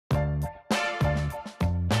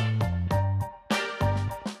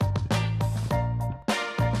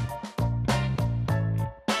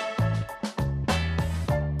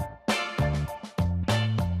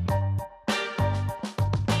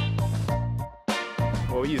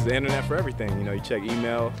Well, we use the internet for everything. You know, you check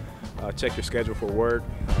email, check your schedule for work,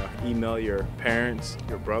 email your parents,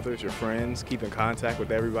 your brothers, your friends, keep in contact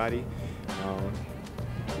with everybody.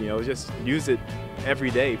 You know, just use it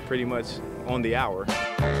every day, pretty much on the hour.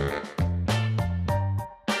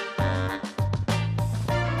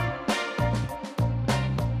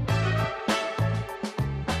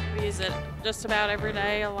 We use it just about every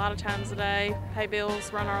day, a lot of times a day, pay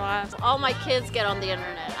bills, run our lives. All my kids get on the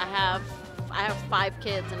internet. I have 5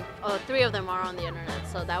 kids, and 3 of them are on the internet,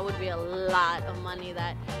 so that would be a lot of money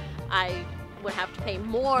that I would have to pay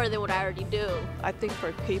more than what I already do. I think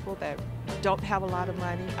for people that don't have a lot of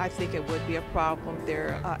money, I think it would be a problem.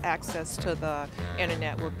 Their access to the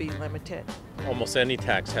internet would be limited. Almost any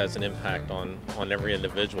tax has an impact on every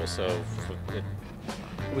individual, so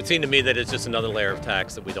it would seem to me that it's just another layer of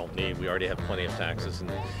tax that we don't need. We already have plenty of taxes,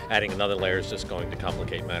 and adding another layer is just going to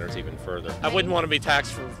complicate matters even further. I wouldn't want to be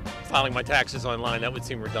taxed for filing my taxes online. That would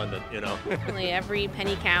seem redundant, you know. Definitely, every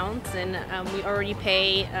penny counts, and we already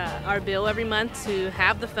pay our bill every month to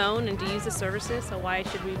have the phone and to use the services, so why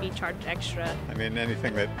should we be charged extra? I mean,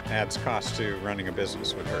 anything that adds cost to running a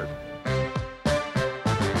business would hurt.